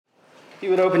You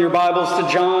would open your Bibles to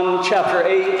John chapter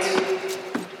 8,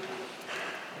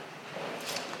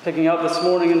 picking up this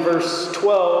morning in verse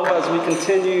 12 as we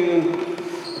continue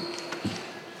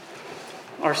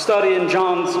our study in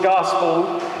John's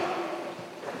Gospel.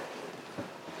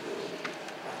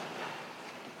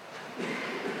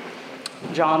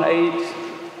 John 8,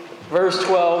 verse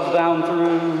 12 down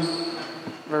through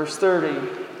verse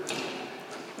 30.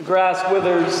 The grass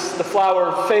withers, the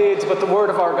flower fades, but the word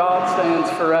of our God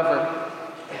stands forever.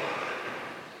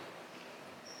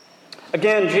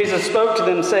 Again, Jesus spoke to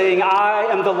them, saying, I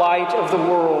am the light of the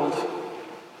world.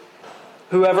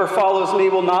 Whoever follows me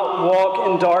will not walk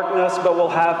in darkness, but will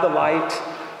have the light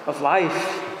of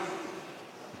life.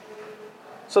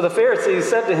 So the Pharisees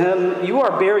said to him, You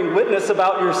are bearing witness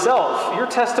about yourself. Your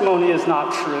testimony is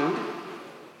not true.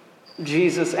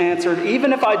 Jesus answered,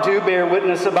 Even if I do bear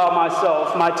witness about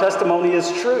myself, my testimony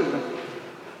is true.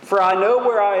 For I know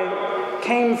where I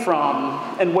came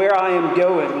from and where I am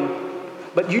going.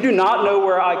 But you do not know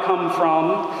where I come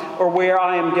from or where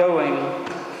I am going.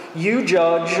 You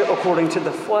judge according to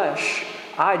the flesh.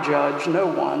 I judge no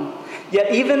one.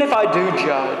 Yet even if I do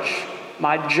judge,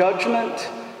 my judgment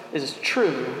is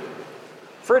true.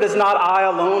 For it is not I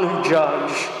alone who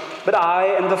judge, but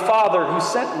I and the Father who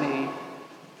sent me.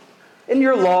 In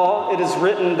your law it is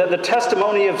written that the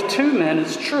testimony of two men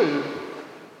is true.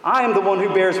 I am the one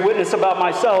who bears witness about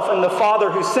myself, and the Father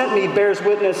who sent me bears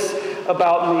witness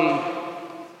about me.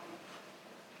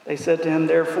 They said to him,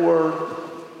 Therefore,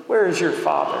 where is your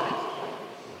Father?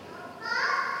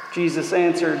 Jesus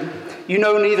answered, You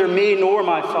know neither me nor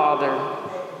my Father.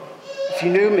 If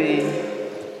you knew me,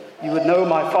 you would know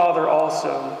my Father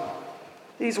also.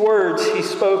 These words he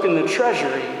spoke in the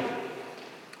treasury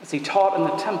as he taught in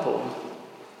the temple,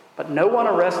 but no one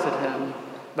arrested him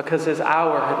because his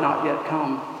hour had not yet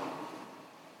come.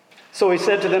 So he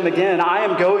said to them again, I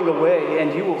am going away,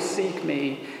 and you will seek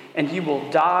me, and you will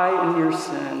die in your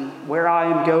sin. Where I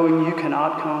am going, you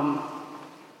cannot come.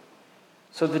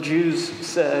 So the Jews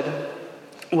said,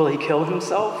 Will he kill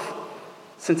himself?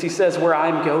 Since he says, Where I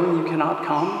am going, you cannot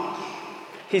come.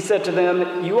 He said to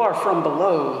them, You are from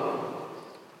below.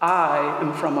 I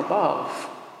am from above.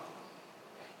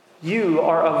 You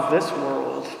are of this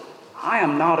world. I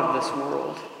am not of this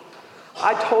world.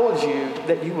 I told you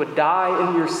that you would die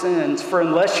in your sins, for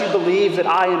unless you believe that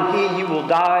I am he, you will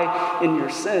die in your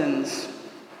sins.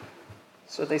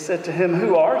 So they said to him,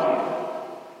 Who are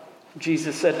you?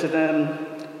 Jesus said to them,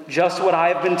 Just what I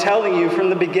have been telling you from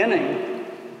the beginning.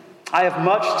 I have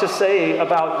much to say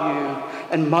about you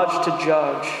and much to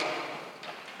judge.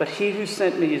 But he who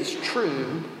sent me is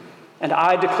true, and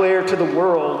I declare to the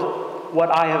world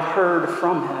what I have heard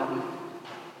from him.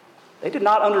 They did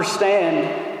not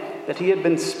understand that he had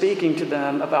been speaking to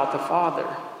them about the Father.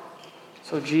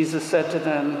 So Jesus said to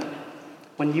them,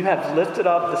 When you have lifted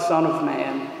up the Son of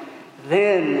Man,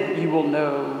 then you will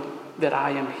know that I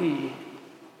am he,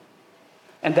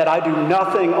 and that I do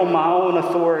nothing on my own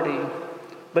authority,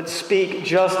 but speak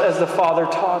just as the Father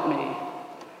taught me.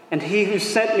 And he who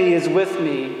sent me is with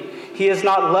me. He has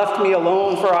not left me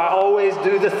alone, for I always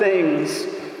do the things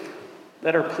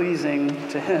that are pleasing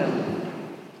to him.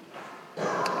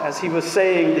 As he was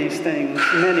saying these things,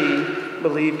 many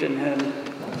believed in him.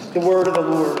 The word of the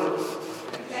Lord.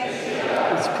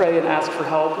 Let's pray and ask for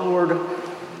help. Lord,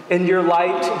 in your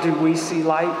light do we see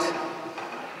light?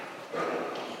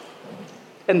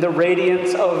 In the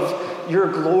radiance of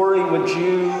your glory, would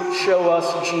you show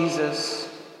us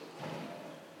Jesus,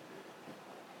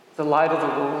 the light of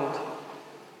the world?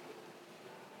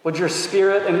 Would your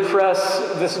Spirit impress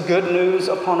this good news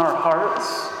upon our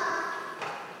hearts,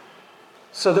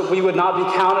 so that we would not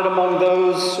be counted among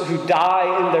those who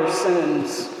die in their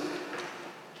sins,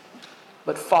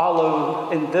 but follow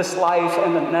in this life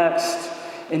and the next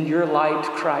in your light,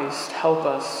 Christ. Help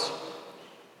us.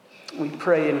 We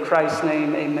pray in Christ's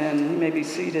name, amen. You may be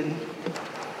seated.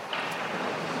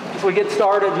 As we get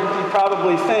started, you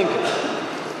probably think,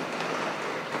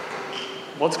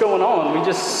 what's going on? We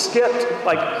just skipped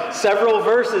like several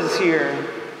verses here.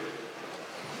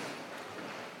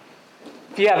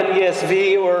 If you have an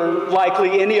ESV or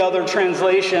likely any other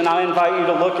translation, I invite you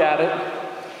to look at it.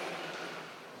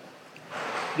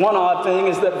 One odd thing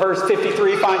is that verse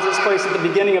 53 finds its place at the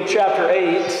beginning of chapter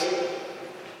 8.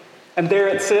 And there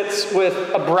it sits with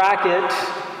a bracket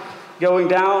going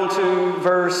down to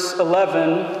verse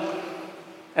 11.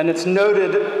 And it's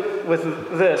noted with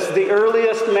this: the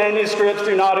earliest manuscripts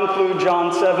do not include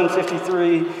John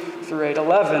 7:53 through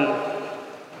 8:11.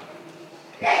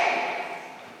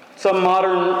 Some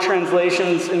modern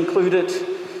translations include it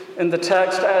in the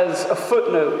text as a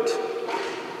footnote,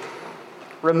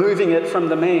 removing it from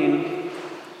the main.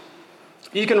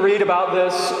 You can read about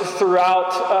this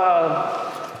throughout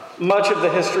much of the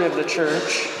history of the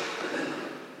church.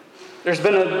 There's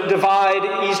been a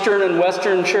divide, Eastern and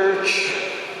Western church,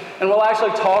 and we'll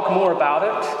actually talk more about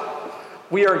it.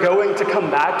 We are going to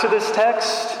come back to this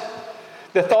text.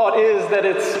 The thought is that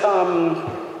it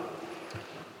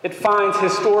finds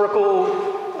historical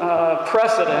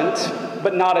precedent,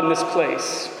 but not in this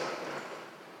place.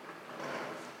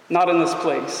 Not in this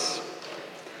place.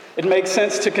 It makes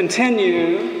sense to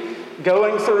continue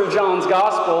going through John's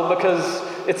gospel because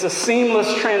it's a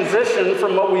seamless transition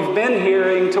from what we've been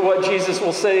hearing to what Jesus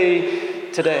will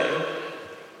say today.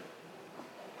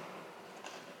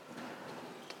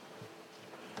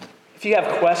 If you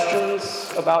have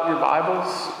questions about your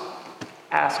Bibles,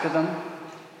 ask them.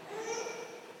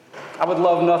 I would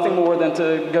love nothing more than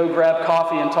to go grab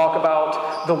coffee and talk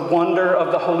about the wonder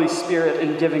of the Holy Spirit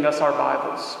in giving us our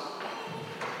Bibles.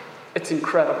 It's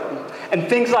incredible. And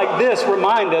things like this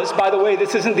remind us, by the way,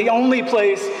 this isn't the only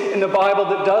place in the Bible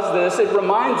that does this. It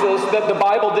reminds us that the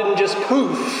Bible didn't just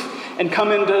poof and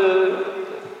come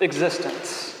into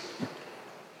existence.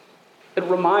 It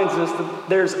reminds us that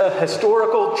there's a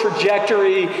historical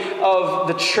trajectory of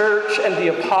the church and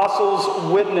the apostles'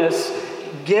 witness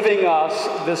giving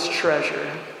us this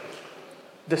treasure.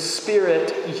 The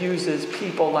Spirit uses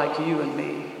people like you and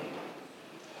me.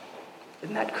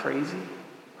 Isn't that crazy?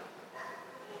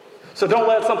 So don't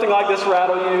let something like this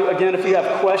rattle you. Again, if you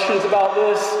have questions about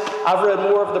this, I've read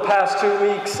more over the past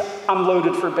 2 weeks. I'm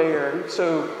loaded for bear.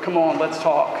 So come on, let's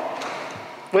talk.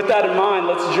 With that in mind,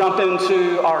 let's jump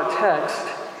into our text.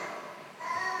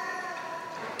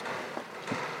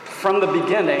 From the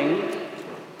beginning,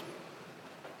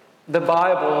 the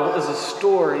Bible is a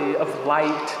story of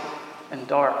light and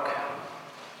dark.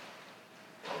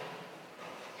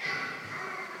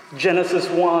 Genesis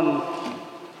 1.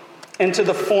 Into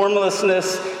the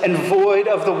formlessness and void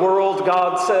of the world,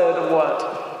 God said,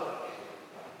 what?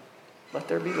 Let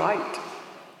there be light.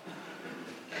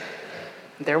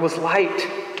 There was light.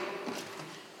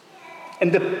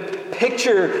 And the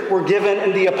picture we're given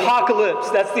in the apocalypse,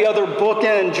 that's the other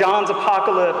bookend, John's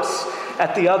apocalypse.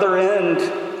 At the other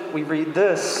end, we read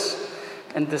this.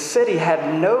 And the city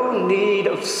had no need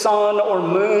of sun or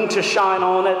moon to shine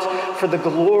on it, for the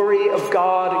glory of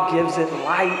God gives it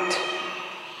light.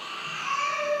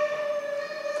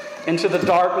 Into the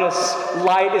darkness,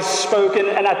 light is spoken,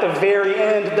 and at the very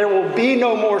end, there will be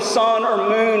no more sun or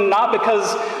moon, not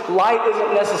because light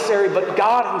isn't necessary, but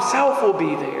God himself will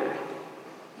be there.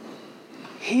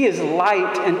 He is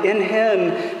light, and in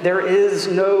him there is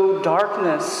no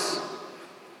darkness.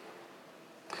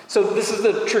 So this is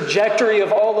the trajectory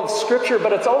of all of Scripture,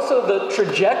 but it's also the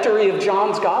trajectory of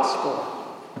John's gospel.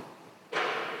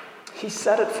 He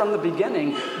said it from the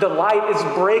beginning. The light is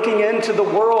breaking into the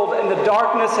world, and the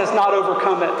darkness has not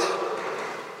overcome it.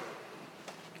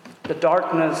 The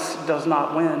darkness does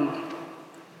not win.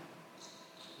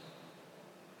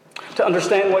 To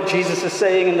understand what Jesus is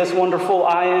saying in this wonderful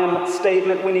I am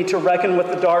statement, we need to reckon with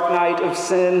the dark night of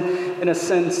sin in a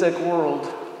sin-sick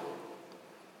world.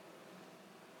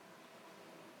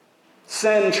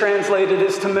 Sin, translated,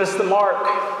 is to miss the mark,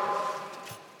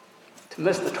 to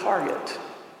miss the target.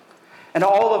 And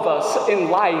all of us in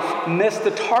life miss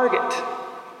the target.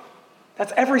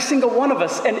 That's every single one of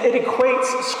us. And it equates,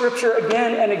 Scripture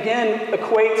again and again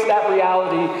equates that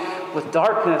reality with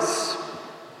darkness.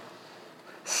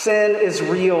 Sin is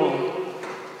real.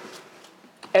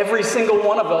 Every single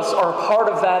one of us are a part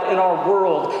of that in our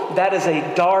world. That is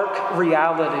a dark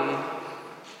reality.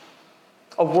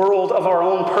 A world of our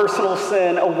own personal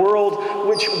sin. A world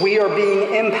which we are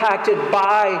being impacted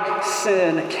by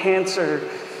sin. Cancer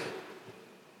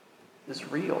is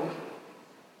real.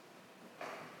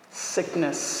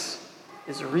 Sickness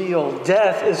is real.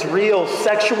 Death is real.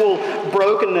 Sexual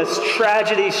brokenness,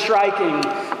 tragedy striking.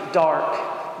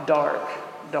 Dark, dark,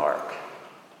 dark.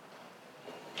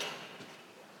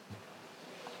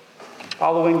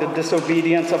 Following the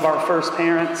disobedience of our first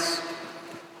parents,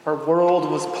 our world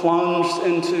was plunged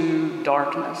into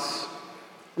darkness.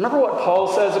 Remember what Paul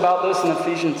says about this in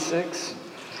Ephesians 6?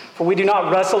 For we do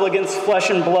not wrestle against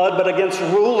flesh and blood, but against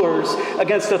rulers,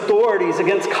 against authorities,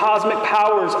 against cosmic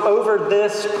powers over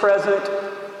this present,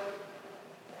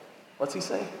 what's he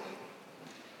say?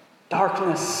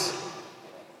 Darkness.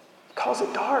 He calls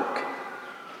it dark.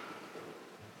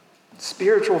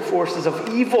 Spiritual forces of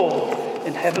evil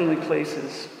in heavenly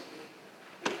places.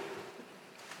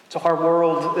 So our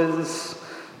world is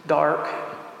dark.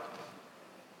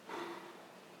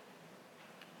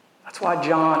 That's why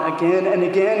John again and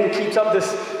again keeps up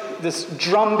this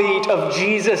drumbeat of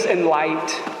Jesus and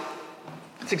light.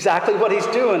 It's exactly what he's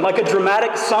doing. Like a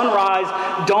dramatic sunrise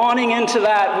dawning into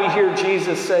that, we hear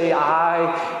Jesus say,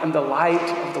 I am the light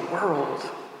of the world.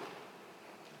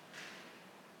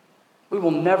 We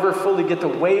will never fully get the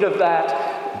weight of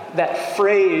that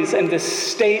phrase and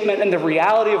this statement and the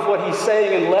reality of what he's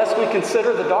saying unless we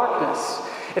consider the darkness.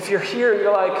 If you're here and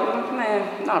you're like,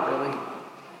 man, not really.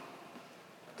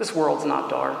 This world's not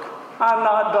dark. I'm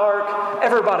not dark.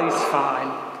 Everybody's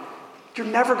fine. You're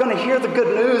never going to hear the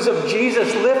good news of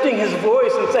Jesus lifting his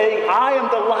voice and saying, I am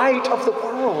the light of the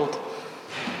world.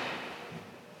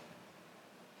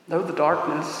 Know the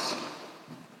darkness.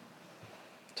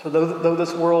 So though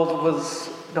this world was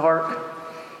dark,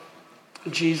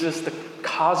 Jesus, the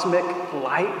cosmic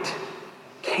light,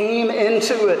 came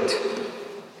into it.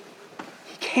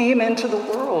 He came into the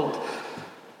world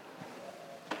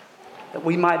that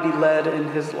we might be led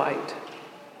in his light.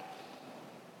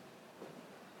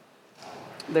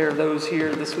 There are those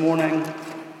here this morning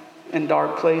in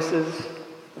dark places,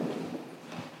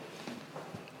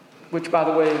 which, by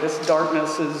the way, this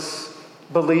darkness is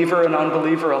believer and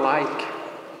unbeliever alike.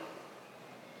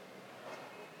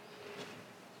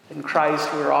 In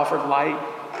Christ, we are offered light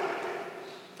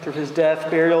through his death,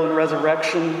 burial, and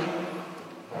resurrection.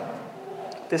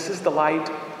 This is the light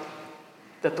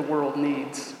that the world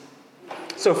needs.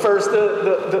 So first,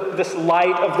 this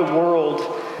light of the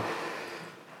world.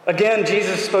 Again,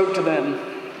 Jesus spoke to them.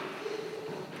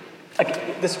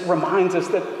 This reminds us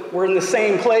that we're in the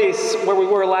same place where we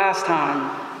were last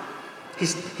time.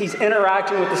 He's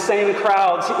interacting with the same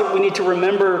crowds. We need to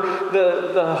remember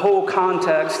the whole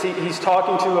context. He's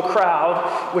talking to a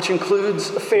crowd, which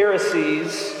includes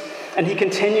Pharisees, and he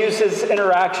continues his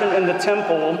interaction in the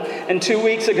temple. And 2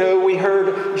 weeks ago, we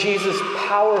heard Jesus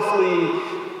powerfully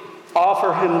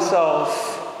offer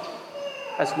himself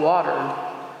as water.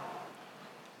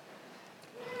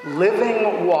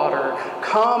 Living water.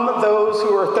 Come those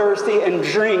who are thirsty and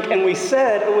drink. And we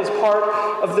said it was part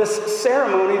of this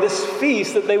ceremony, this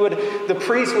feast, that the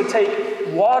priest would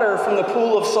take water from the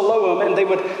pool of Siloam and they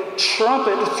would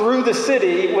trumpet through the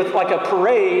city with like a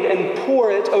parade and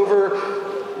pour it over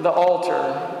the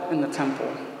altar in the temple.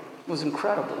 It was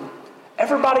incredible.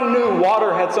 Everybody knew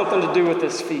water had something to do with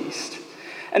this feast.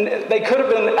 And they could have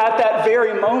been, at that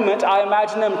very moment, I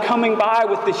imagine them coming by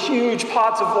with the huge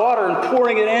pots of water and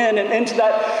pouring it in. And into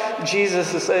that,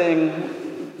 Jesus is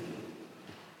saying,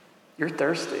 you're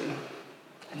thirsty.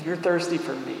 And you're thirsty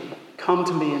for me. Come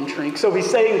to me and drink. So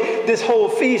he's saying this whole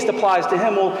feast applies to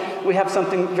him. Well, we have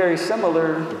something very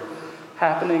similar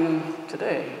happening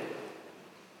today.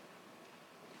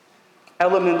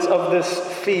 Elements of this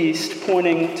feast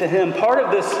pointing to him. Part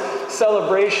of this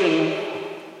celebration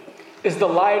is the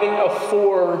lighting of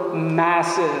 4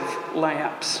 massive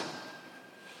lamps.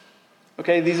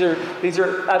 Okay, these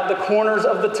are at the corners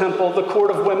of the temple, the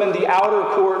court of women, the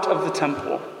outer court of the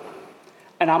temple.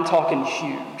 And I'm talking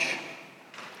huge.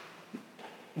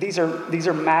 These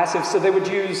are massive. So they would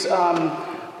use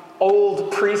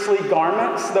old priestly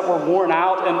garments that were worn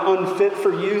out and unfit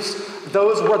for use.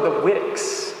 Those were the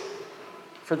wicks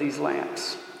for these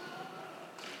lamps.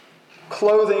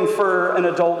 Clothing for an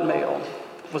adult male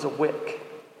was a wick.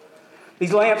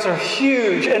 These lamps are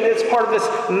huge, and it's part of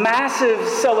this massive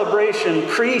celebration.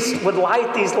 Priests would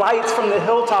light these lights from the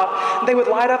hilltop. They would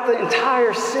light up the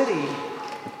entire city.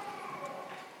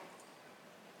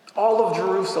 All of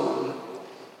Jerusalem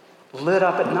lit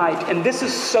up at night. And this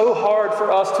is so hard for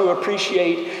us to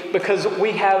appreciate because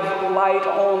we have light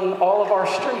on all of our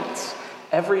streets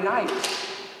every night.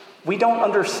 We don't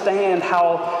understand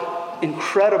how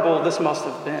incredible this must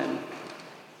have been.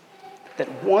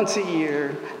 That once a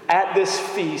year, at this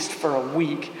feast for a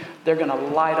week, they're going to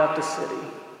light up the city.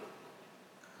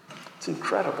 It's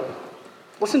incredible.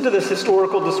 Listen to this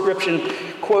historical description.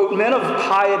 Quote, men of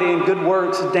piety and good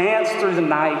works danced through the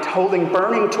night, holding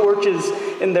burning torches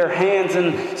in their hands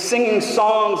and singing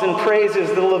songs and praises.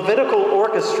 The Levitical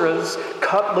orchestras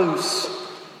cut loose.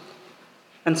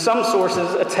 And some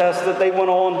sources attest that they went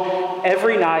on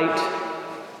every night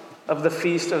of the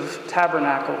Feast of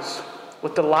Tabernacles,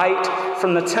 with the light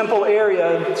from the temple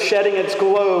area shedding its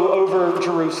glow over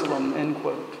Jerusalem, end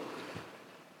quote.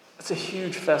 It's a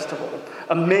huge festival.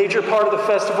 A major part of the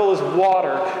festival is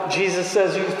water. Jesus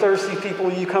says, you thirsty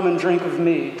people, you come and drink of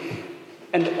me.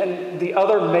 And the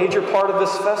other major part of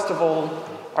this festival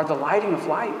are the lighting of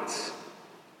lights.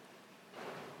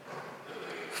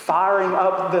 Firing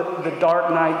up the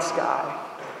dark night sky.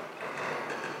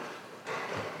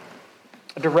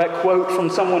 A direct quote from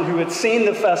someone who had seen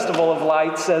the Festival of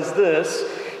Lights says this: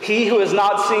 he who has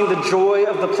not seen the joy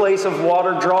of the place of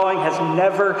water drawing has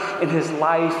never in his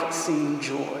life seen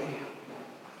joy.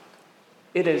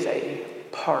 It is a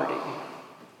party.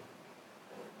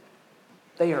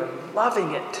 They are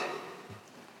loving it.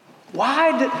 Why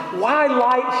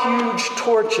light huge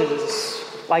torches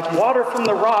like water from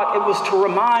the rock? It was to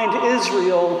remind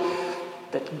Israel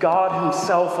that God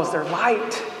himself was their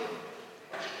light.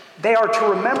 They are to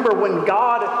remember when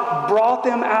God brought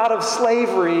them out of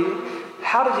slavery,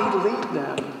 how did he lead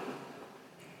them?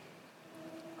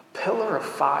 A pillar of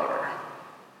fire.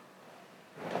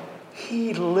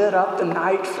 He lit up the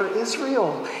night for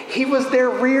Israel. He was their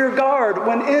rear guard.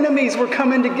 When enemies were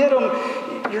coming to get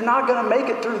them, you're not going to make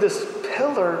it through this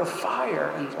pillar of fire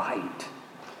and light.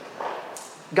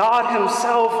 God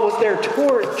himself was their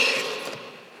torch.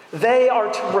 They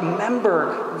are to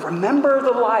remember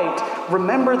the light.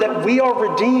 Remember that we are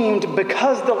redeemed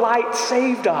because the light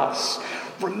saved us.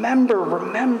 Remember.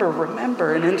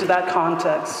 And into that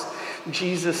context,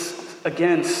 Jesus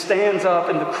again stands up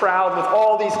in the crowd with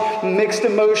all these mixed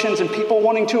emotions and people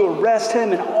wanting to arrest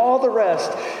him and all the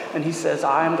rest. And he says,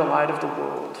 I am the light of the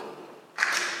world.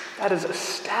 That is a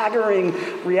staggering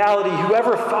reality.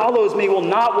 Whoever follows me will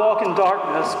not walk in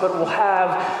darkness, but will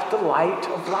have the light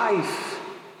of life.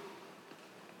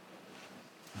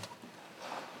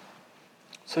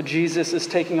 So Jesus is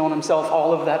taking on himself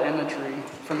all of that imagery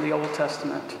from the Old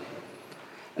Testament.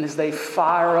 And as they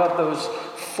fire up those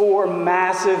 4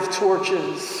 massive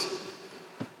torches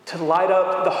to light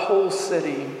up the whole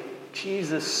city,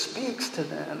 Jesus speaks to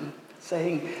them,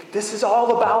 saying, this is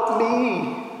all about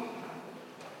me.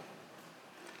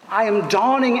 I am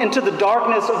dawning into the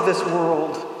darkness of this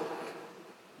world.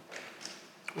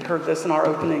 We heard this in our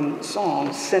opening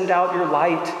song. Send out your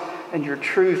light and your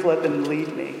truth, let them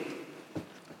lead me.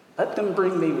 Let them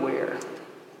bring me where?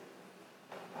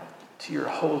 To your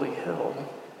holy hill,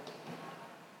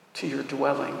 to your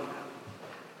dwelling.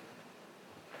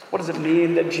 What does it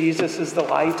mean that Jesus is the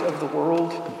light of the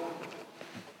world?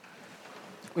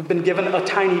 We've been given a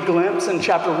tiny glimpse in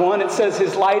chapter 1. It says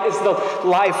his light is the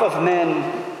life of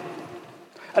men.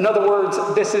 In other words,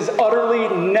 this is utterly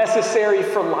necessary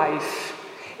for life.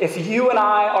 If you and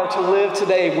I are to live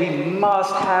today, we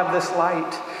must have this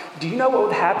light. Do you know what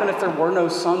would happen if there were no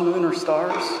sun, moon, or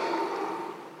stars?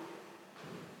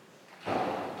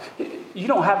 You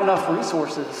don't have enough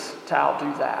resources to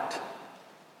outdo that.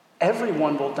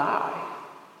 Everyone will die.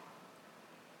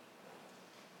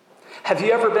 Have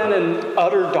you ever been in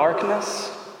utter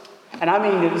darkness? And I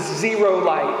mean zero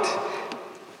light.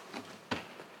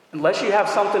 Unless you have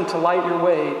something to light your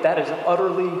way, that is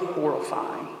utterly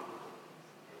horrifying.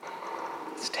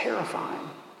 It's terrifying.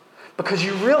 Because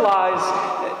you realize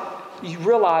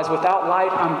without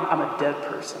light, I'm a dead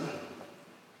person.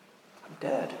 I'm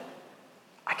dead.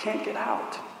 I can't get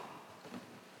out.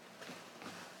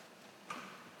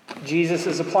 Jesus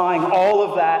is applying all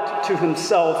of that to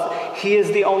himself. He is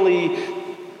the only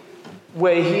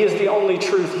way. He is the only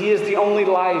truth. He is the only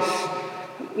life.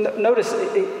 Notice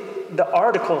the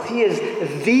article. He is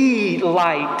the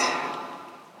light.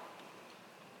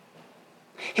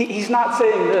 He's not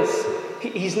saying this.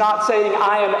 He's not saying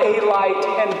I am a light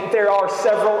and there are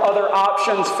several other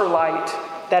options for light.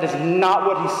 That is not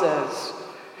what he says.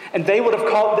 And they would have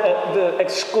called the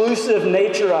exclusive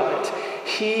nature of it.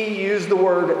 He used the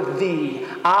word the.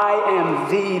 I am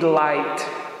the light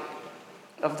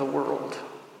of the world.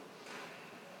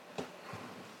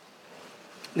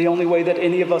 The only way that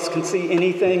any of us can see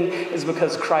anything is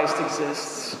because Christ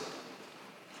exists.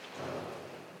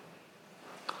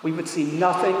 We would see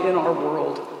nothing in our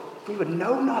world. We would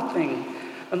know nothing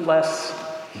unless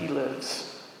he lives.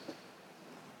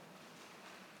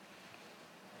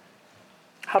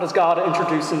 How does God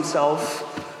introduce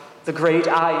himself, the great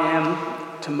I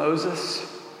am, to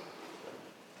Moses?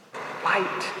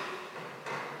 Light,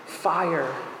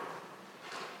 fire.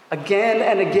 Again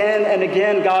and again and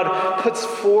again, God puts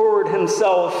forward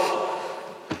himself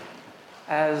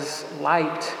as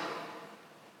light.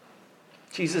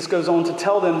 Jesus goes on to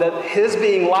tell them that his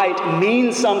being light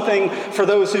means something for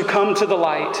those who come to the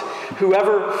light.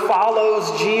 Whoever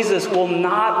follows Jesus will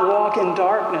not walk in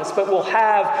darkness, but will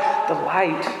have the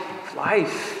light of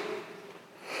life.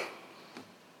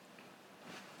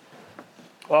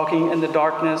 Walking in the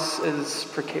darkness is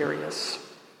precarious.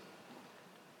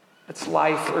 It's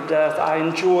life or death. I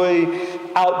enjoy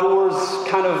outdoors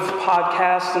kind of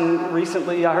podcasts, and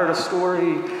recently I heard a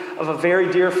story of a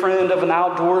very dear friend of an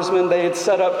outdoorsman. They had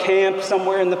set up camp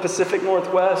somewhere in the Pacific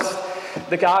Northwest.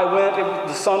 The guy went,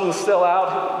 the sun was still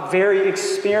out, very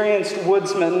experienced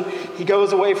woodsman. He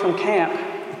goes away from camp.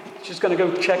 He's just going to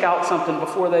go check out something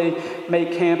before they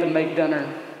make camp and make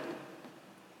dinner.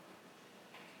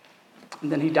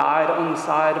 And then he died on the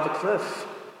side of a cliff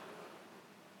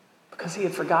because he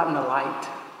had forgotten a light.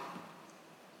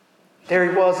 There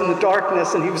he was in the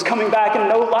darkness, and he was coming back in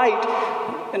no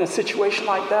light. In a situation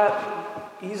like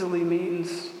that, easily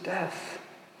means death.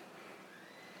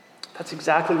 That's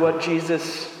exactly what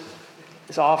Jesus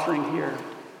is offering here.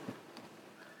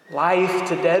 Life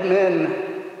to dead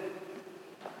men,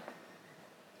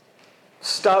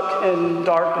 stuck in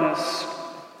darkness.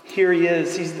 Here he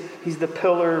is. He's the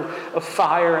pillar of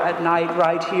fire at night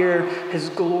right here. His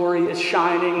glory is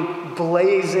shining,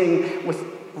 blazing with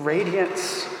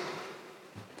radiance.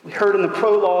 We heard in the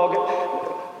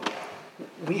prologue,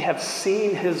 we have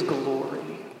seen his glory.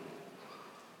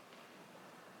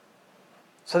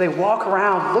 So they walk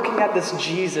around looking at this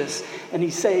Jesus, and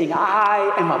he's saying,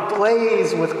 I am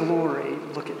ablaze with glory.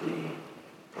 Look at me.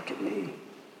 Look at me.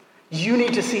 You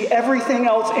need to see everything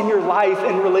else in your life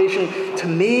in relation to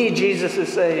me, Jesus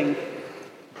is saying.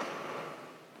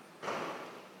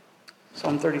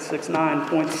 Psalm 36:9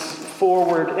 points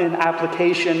forward in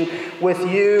application. With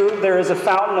you, there is a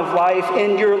fountain of life.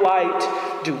 In your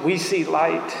light, do we see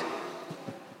light?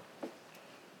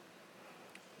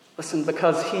 Listen,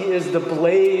 because he is the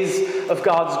blaze of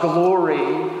God's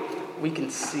glory, we can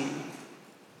see.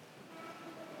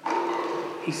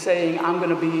 He's saying, I'm going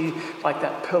to be like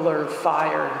that pillar of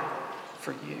fire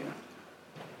for you.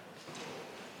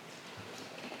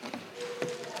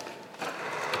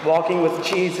 Walking with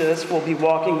Jesus will be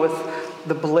walking with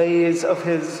the blaze of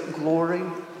his glory.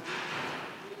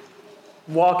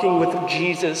 Walking with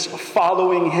Jesus,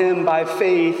 following him by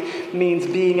faith, means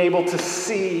being able to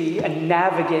see and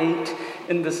navigate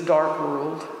in this dark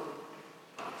world.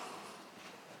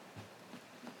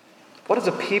 What does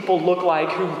a people look like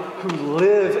who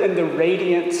live in the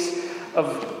radiance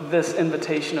of this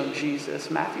invitation of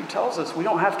Jesus? Matthew tells us we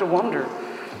don't have to wonder.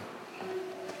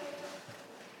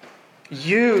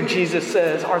 You, Jesus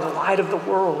says, are the light of the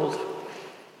world.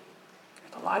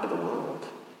 The light of the world.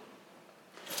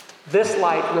 This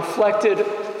light, reflected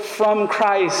from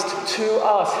Christ to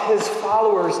us, his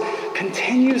followers,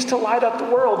 continues to light up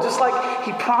the world. Just like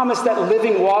he promised that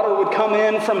living water would come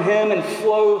in from him and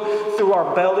flow through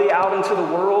our belly out into the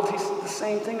world, the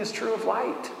same thing is true of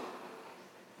light.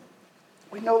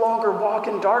 We no longer walk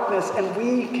in darkness, and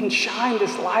we can shine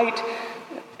this light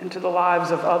into the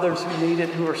lives of others who need it,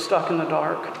 who are stuck in the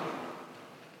dark.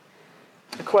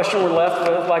 The question we're left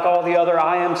with, like all the other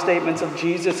I am statements of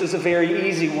Jesus, is a very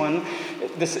easy one.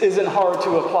 This isn't hard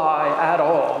to apply at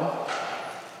all.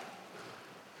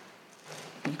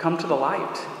 You come to the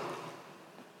light.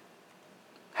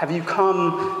 Have you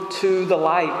come to the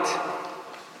light?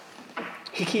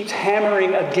 He keeps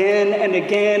hammering again and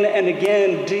again and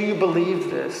again. Do you believe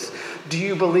this? Do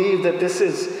you believe that this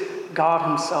is God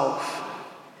himself?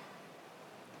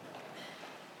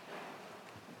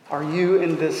 Are you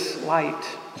in this light?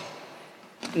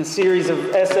 In a series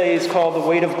of essays called The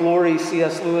Weight of Glory,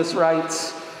 C.S. Lewis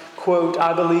writes, quote,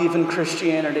 I believe in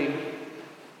Christianity,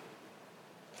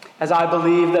 as I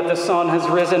believe that the sun has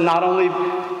risen not only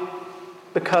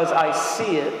because I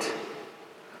see it,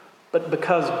 but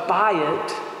because by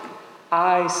it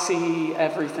I see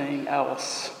everything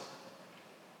else.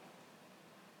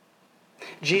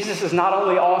 Jesus is not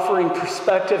only offering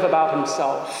perspective about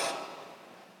himself,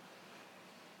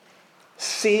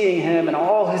 seeing him in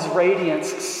all his radiance,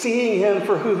 seeing him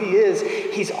for who he is,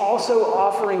 he's also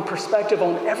offering perspective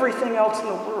on everything else in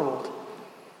the world.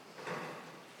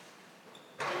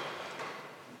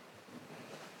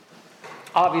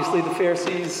 Obviously, the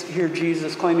Pharisees hear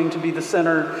Jesus claiming to be the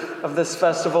center of this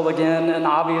festival again, and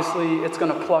obviously it's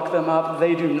going to pluck them up.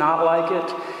 They do not like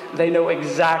it. They know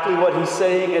exactly what he's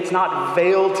saying. It's not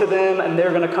veiled to them, and they're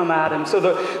going to come at him. So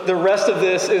the rest of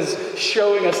this is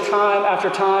showing us time after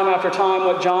time after time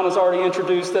what John has already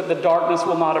introduced, that the darkness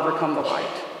will not overcome the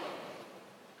light.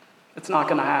 It's not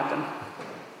going to happen.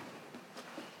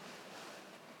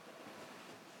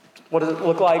 What does it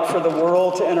look like for the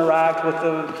world to interact with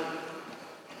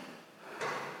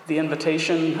the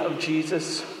invitation of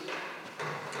Jesus?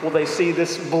 Will they see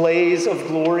this blaze of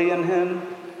glory in him?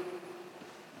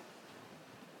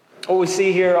 What we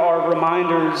see here are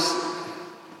reminders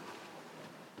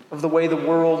of the way the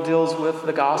world deals with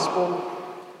the gospel.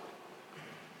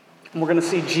 And we're going to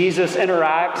see Jesus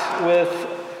interact with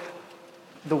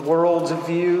the world's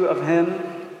view of him.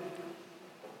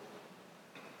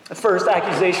 The first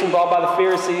accusation brought by the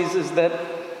Pharisees is that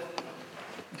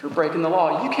you're breaking the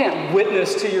law. You can't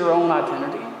witness to your own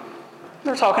identity.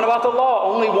 They're talking about the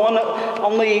law. Only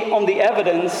on the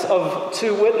evidence of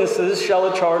two witnesses shall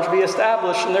a charge be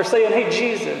established. And they're saying, hey,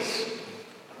 Jesus,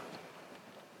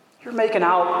 you're making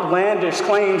outlandish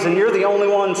claims and you're the only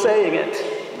one saying it.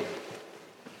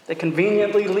 They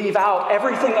conveniently leave out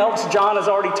everything else John has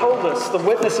already told us. The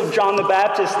witness of John the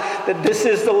Baptist that this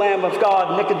is the Lamb of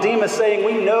God. Nicodemus saying,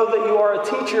 we know that you are a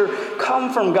teacher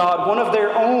come from God. One of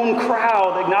their own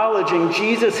crowd acknowledging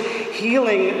Jesus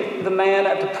healing the man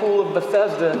at the pool of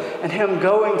Bethesda and him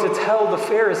going to tell the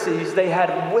Pharisees. They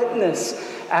had witness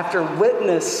after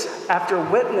witness after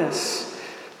witness.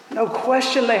 No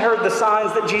question they heard the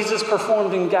signs that Jesus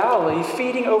performed in Galilee,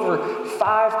 feeding over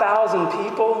 5,000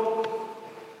 people.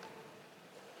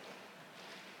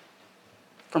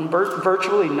 From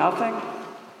virtually nothing.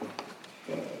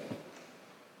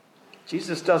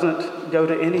 Jesus doesn't go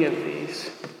to any of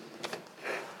these.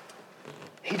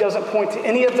 He doesn't point to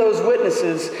any of those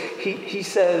witnesses. He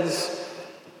says,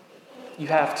 you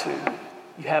have two.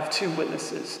 You have two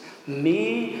witnesses,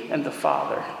 me and the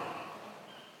Father.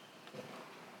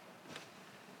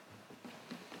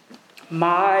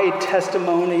 My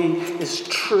testimony is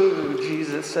true,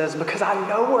 Jesus says, because I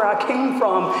know where I came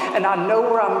from and I know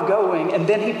where I'm going. And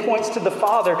then he points to the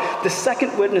Father. The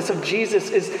second witness of Jesus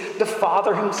is the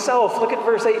Father himself. Look at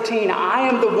verse 18. I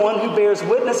am the one who bears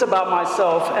witness about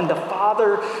myself, and the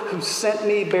Father who sent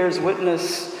me bears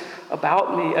witness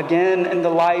about me. Again, in the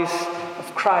life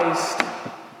of Christ,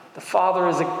 the Father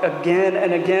is again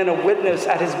and again a witness.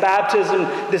 At his baptism,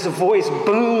 this voice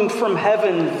boomed from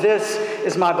heaven, this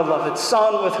is my beloved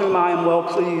Son with whom I am well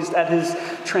pleased. At his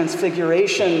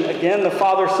transfiguration, again the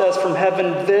Father says from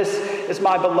heaven, this is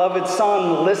my beloved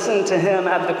Son, listen to him.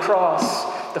 At the cross,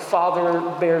 the Father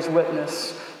bears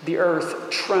witness. The earth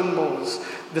trembles.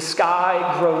 The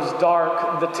sky grows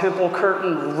dark. The temple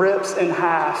curtain rips in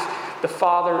half. The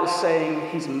Father is saying,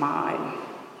 he's mine.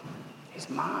 He's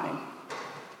mine.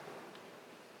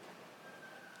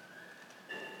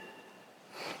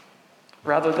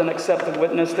 Rather than accept the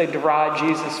witness, they deride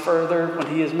Jesus further when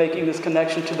he is making this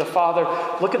connection to the Father.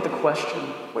 Look at the question.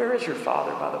 Where is your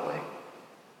father, by the way?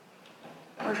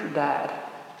 Where's your dad?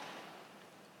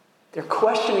 They're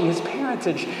questioning his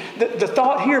parentage. The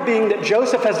thought here being that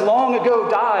Joseph has long ago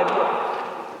died.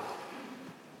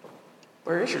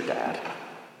 Where is your dad?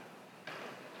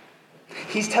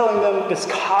 He's telling them this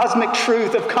cosmic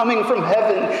truth of coming from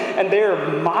heaven, and they're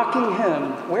mocking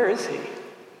him. Where is he?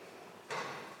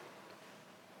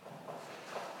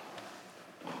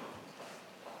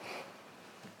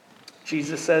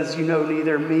 Jesus says, you know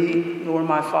neither me nor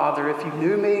my Father. If you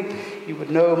knew me, you would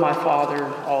know my Father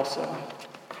also.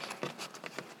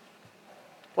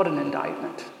 What an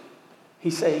indictment.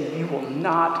 He's saying you will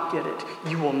not get it.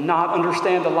 You will not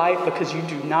understand the light because you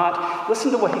do not.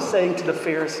 Listen to what he's saying to the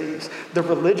Pharisees, the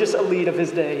religious elite of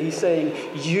his day. He's saying,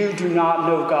 you do not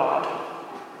know God.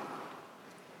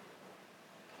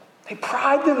 They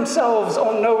pride themselves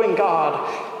on knowing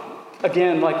God.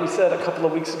 Again, like we said a couple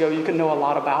of weeks ago, you can know a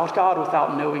lot about God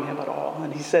without knowing him at all.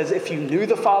 And he says, if you knew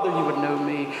the Father, you would know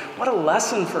me. What a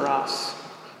lesson for us.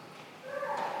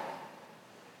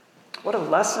 What a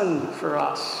lesson for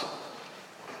us.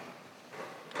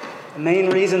 The main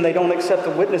reason they don't accept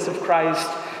the witness of Christ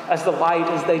as the light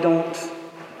is they don't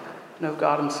know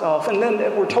God himself. And then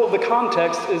we're told the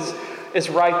context is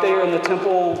right there in the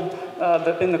temple,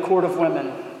 in the court of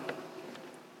women.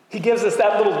 He gives us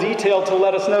that little detail to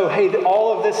let us know, hey,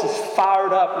 all of this is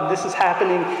fired up and this is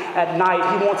happening at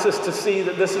night. He wants us to see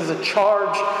that this is a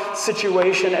charged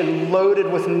situation and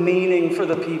loaded with meaning for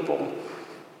the people.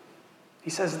 He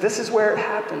says, this is where it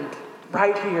happened,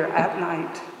 right here at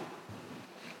night.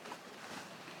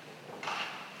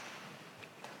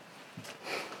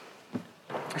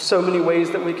 There's so many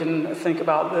ways that we can think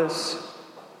about this.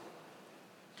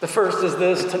 The first is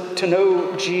this, to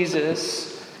know Jesus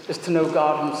is to know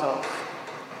God himself.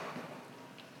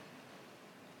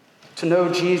 To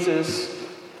know Jesus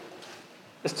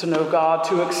is to know God.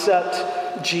 To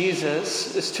accept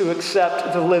Jesus is to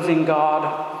accept the living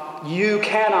God. You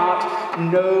cannot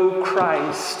know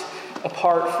Christ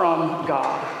apart from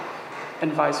God,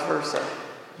 and vice versa.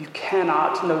 You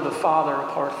cannot know the Father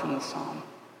apart from the Son.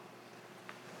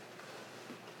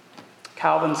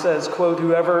 Calvin says, quote,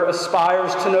 whoever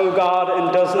aspires to know God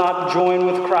and does not join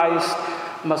with Christ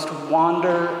must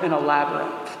wander in a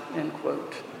labyrinth, end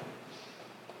quote.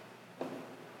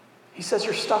 He says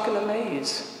you're stuck in a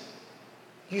maze.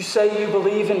 You say you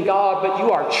believe in God, but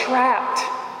you are trapped.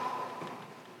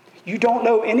 You don't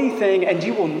know anything, and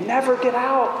you will never get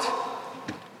out.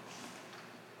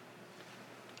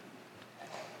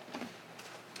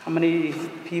 How many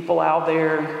people out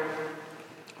there,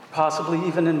 possibly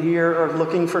even in here, are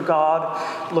looking for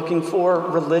God, looking for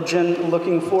religion,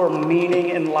 looking for meaning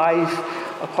in life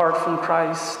apart from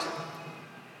Christ?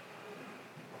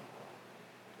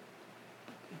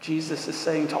 Jesus is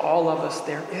saying to all of us,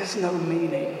 there is no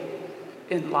meaning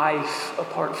in life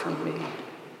apart from me.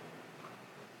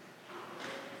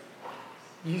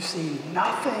 You see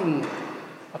nothing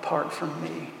apart from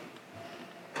me.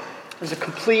 There's a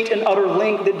complete and utter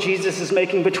link that Jesus is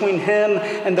making between him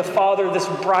and the Father. This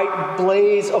bright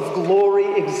blaze of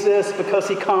glory exists because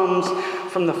he comes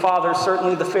from the Father.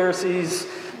 Certainly the Pharisees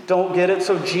don't get it,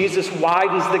 so Jesus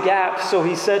widens the gap. So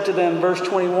he said to them, verse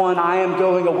 21, I am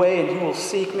going away, and you will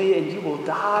seek me, and you will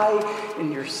die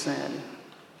in your sin.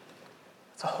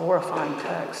 It's a horrifying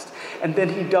text. And then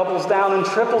he doubles down and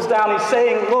triples down. He's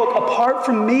saying, look, apart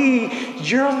from me,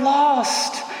 you're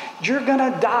lost. You're going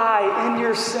to die in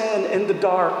your sin in the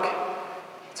dark.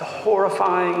 It's a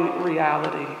horrifying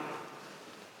reality.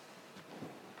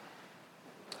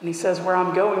 And he says, where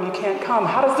I'm going, you can't come.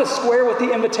 How does this square with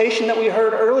the invitation that we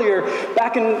heard earlier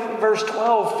back in verse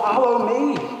 12?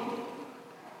 Follow me.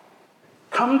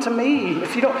 Come to me.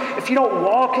 If you don't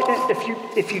walk,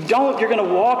 if you don't, you're going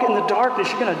to walk in the darkness.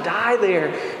 You're going to die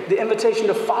there. The invitation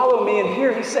to follow me. And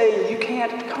here he's saying, you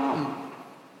can't come.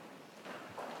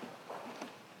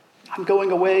 I'm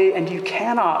going away and you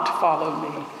cannot follow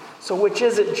me. So which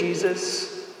is it,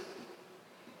 Jesus?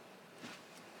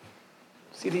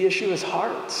 See, the issue is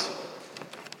hearts.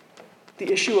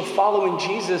 The issue of following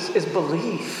Jesus is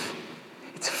belief.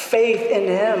 It's faith in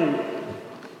him.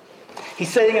 He's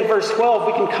saying in verse 12,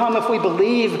 we can come if we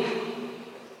believe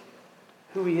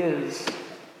who he is.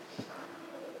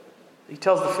 He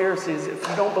tells the Pharisees, if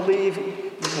you don't believe,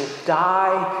 you will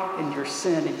die in your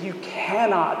sin, and you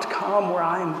cannot come where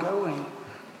I am going.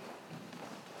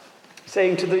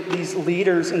 Saying to these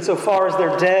leaders, insofar as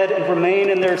they're dead and remain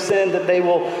in their sin, that they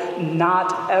will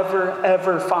not ever,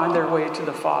 ever find their way to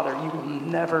the Father. You will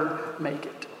never make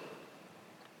it.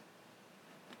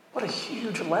 What a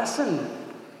huge lesson.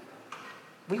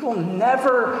 We will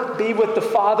never be with the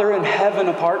Father in heaven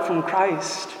apart from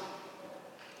Christ.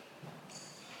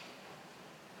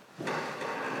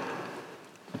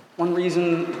 One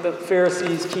reason the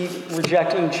Pharisees keep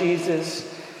rejecting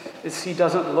Jesus is he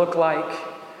doesn't look like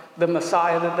the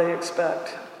Messiah that they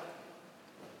expect.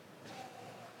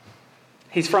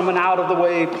 He's from an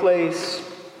out-of-the-way place.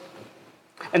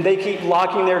 And they keep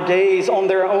locking their gaze on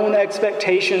their own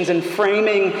expectations and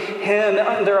framing him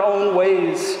in their own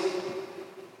ways.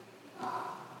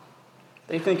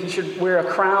 They think he should wear a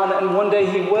crown, and one day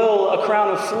he will, a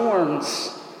crown of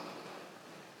thorns.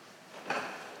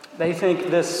 They think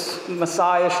this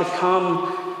Messiah should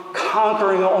come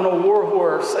conquering on a war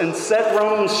horse and set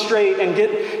Rome straight and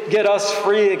get us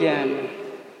free again.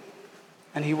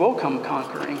 And he will come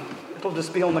conquering. It'll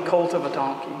just be on the colt of a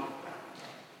donkey.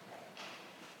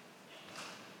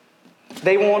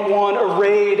 They want one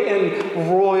arrayed in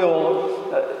royal,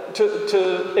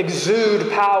 to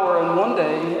exude power, and one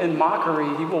day, in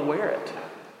mockery, he will wear it.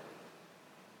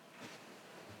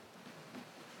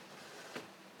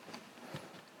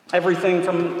 Everything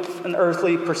from an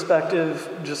earthly perspective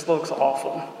just looks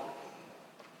awful.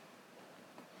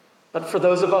 But for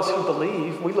those of us who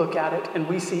believe, we look at it and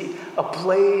we see a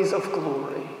blaze of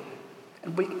glory.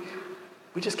 And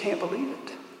we just can't believe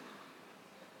it.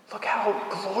 Look how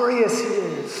glorious he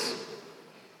is.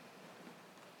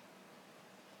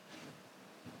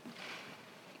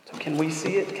 So can we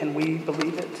see it? Can we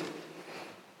believe it?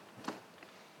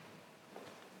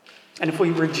 And if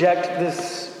we reject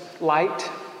this light,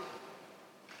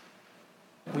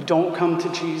 we don't come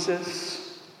to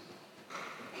Jesus,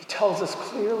 he tells us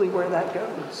clearly where that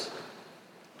goes.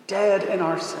 Dead in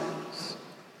our sins.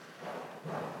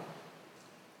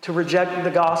 To reject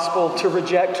the gospel, to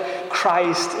reject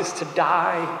Christ, is to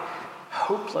die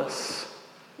hopeless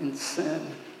in sin.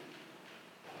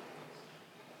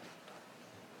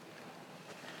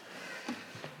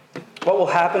 What will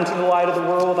happen to the light of the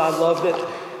world? I love that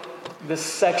this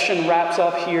section wraps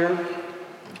up here.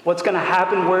 What's going to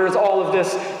happen? Where is all of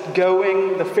this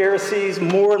going? The Pharisees,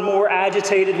 more and more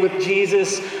agitated with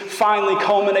Jesus, finally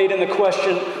culminate in the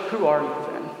question, who are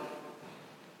you then?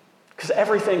 Because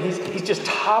everything, he's just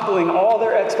toppling all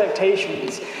their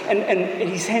expectations. And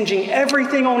he's hinging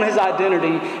everything on his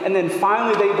identity. And then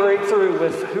finally they break through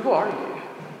with, who are you?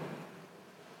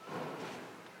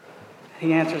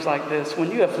 He answers like this, when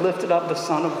you have lifted up the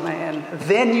Son of Man,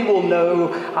 then you will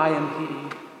know I am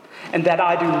he. And that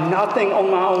I do nothing on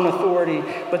my own authority,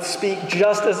 but speak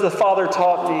just as the Father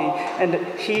taught me. And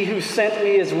he who sent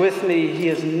me is with me. He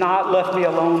has not left me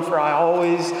alone, for I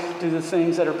always do the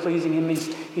things that are pleasing him.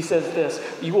 He says this,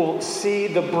 you will see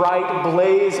the bright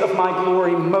blaze of my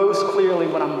glory most clearly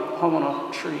when I'm hung on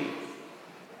a tree.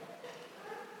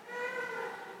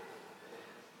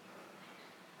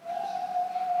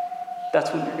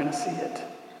 That's when you're going to see it.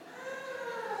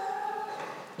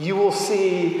 you will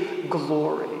see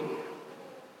glory.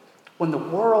 When the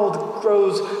world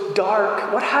grows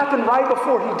dark, what happened right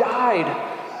before he died?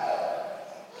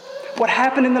 What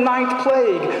happened in the 9th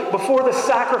plague? Before the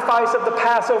sacrifice of the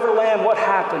Passover lamb, what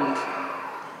happened?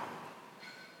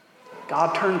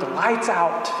 God turned the lights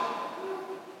out.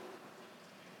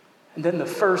 And then the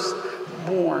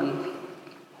firstborn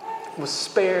was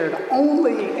spared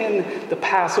only in the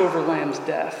Passover lamb's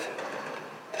death.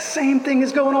 The same thing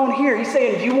is going on here. He's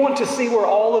saying, you want to see where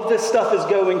all of this stuff is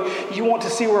going. You want to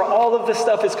see where all of this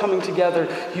stuff is coming together.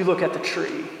 You look at the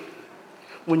tree.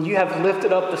 When you have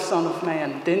lifted up the Son of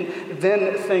Man,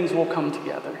 then things will come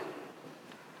together.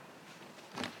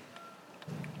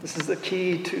 This is the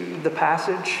key to the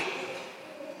passage.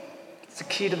 It's the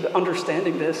key to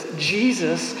understanding this.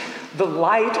 Jesus, the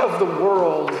light of the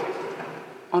world,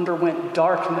 underwent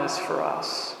darkness for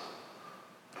us.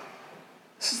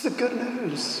 This is the good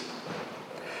news.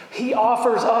 He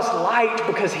offers us light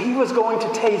because he was going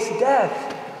to taste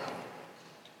death.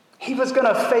 He was going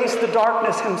to face the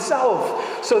darkness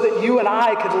himself so that you and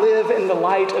I could live in the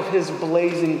light of his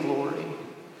blazing glory.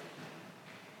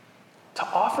 To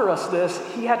offer us this,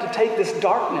 he had to take this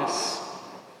darkness.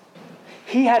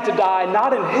 He had to die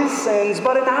not in his sins,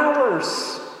 but in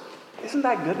ours. Isn't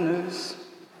that good news?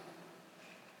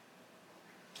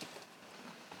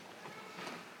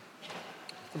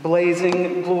 The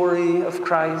blazing glory of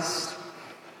Christ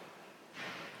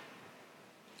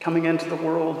coming into the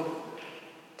world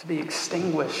to be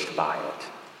extinguished by it.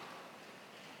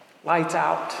 Lights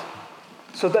out,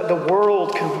 so that the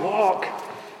world can walk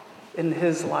in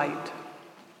his light.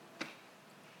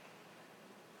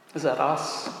 Is that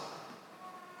us?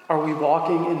 Are we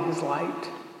walking in his light?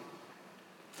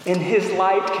 In his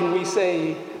light, can we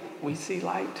say, we see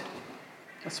light?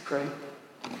 Let's pray.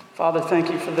 Father, thank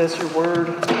you for this, your word.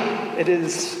 It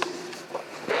is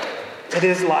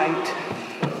light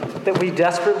that we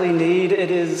desperately need.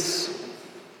 It is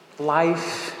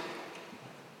life.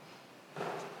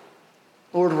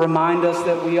 Lord, remind us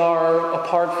that we are,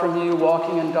 apart from you,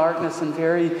 walking in darkness in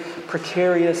very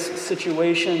precarious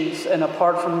situations. And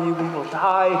apart from you, we will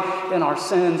die in our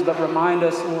sins. But remind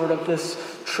us, Lord, of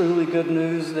this truly good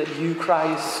news that you,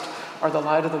 Christ, are the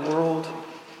light of the world.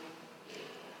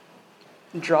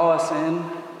 Draw us in.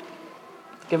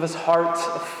 Give us hearts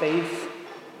of faith.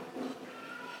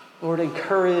 Lord,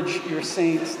 encourage your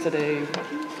saints today.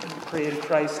 I pray in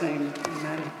Christ's name.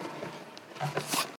 Amen.